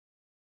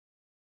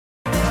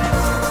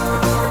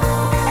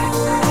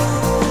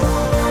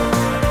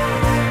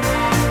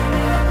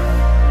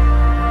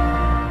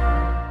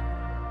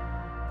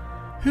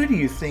do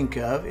you think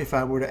of if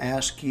I were to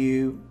ask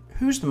you,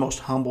 who's the most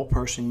humble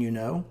person you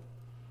know?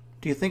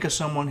 Do you think of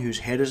someone whose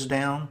head is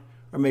down,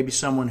 or maybe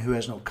someone who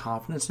has no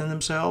confidence in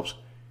themselves?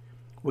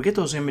 Well, get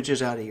those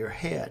images out of your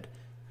head.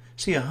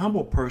 See, a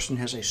humble person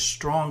has a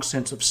strong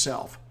sense of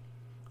self.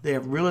 They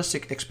have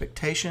realistic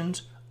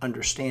expectations,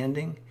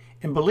 understanding,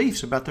 and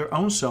beliefs about their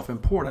own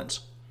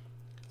self-importance.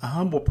 A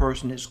humble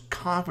person is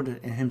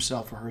confident in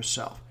himself or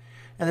herself,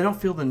 and they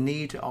don't feel the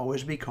need to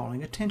always be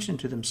calling attention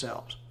to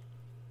themselves.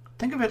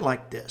 Think of it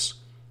like this.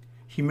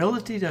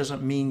 Humility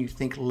doesn't mean you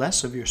think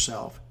less of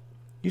yourself.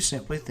 You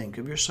simply think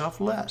of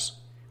yourself less,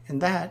 and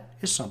that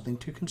is something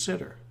to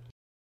consider.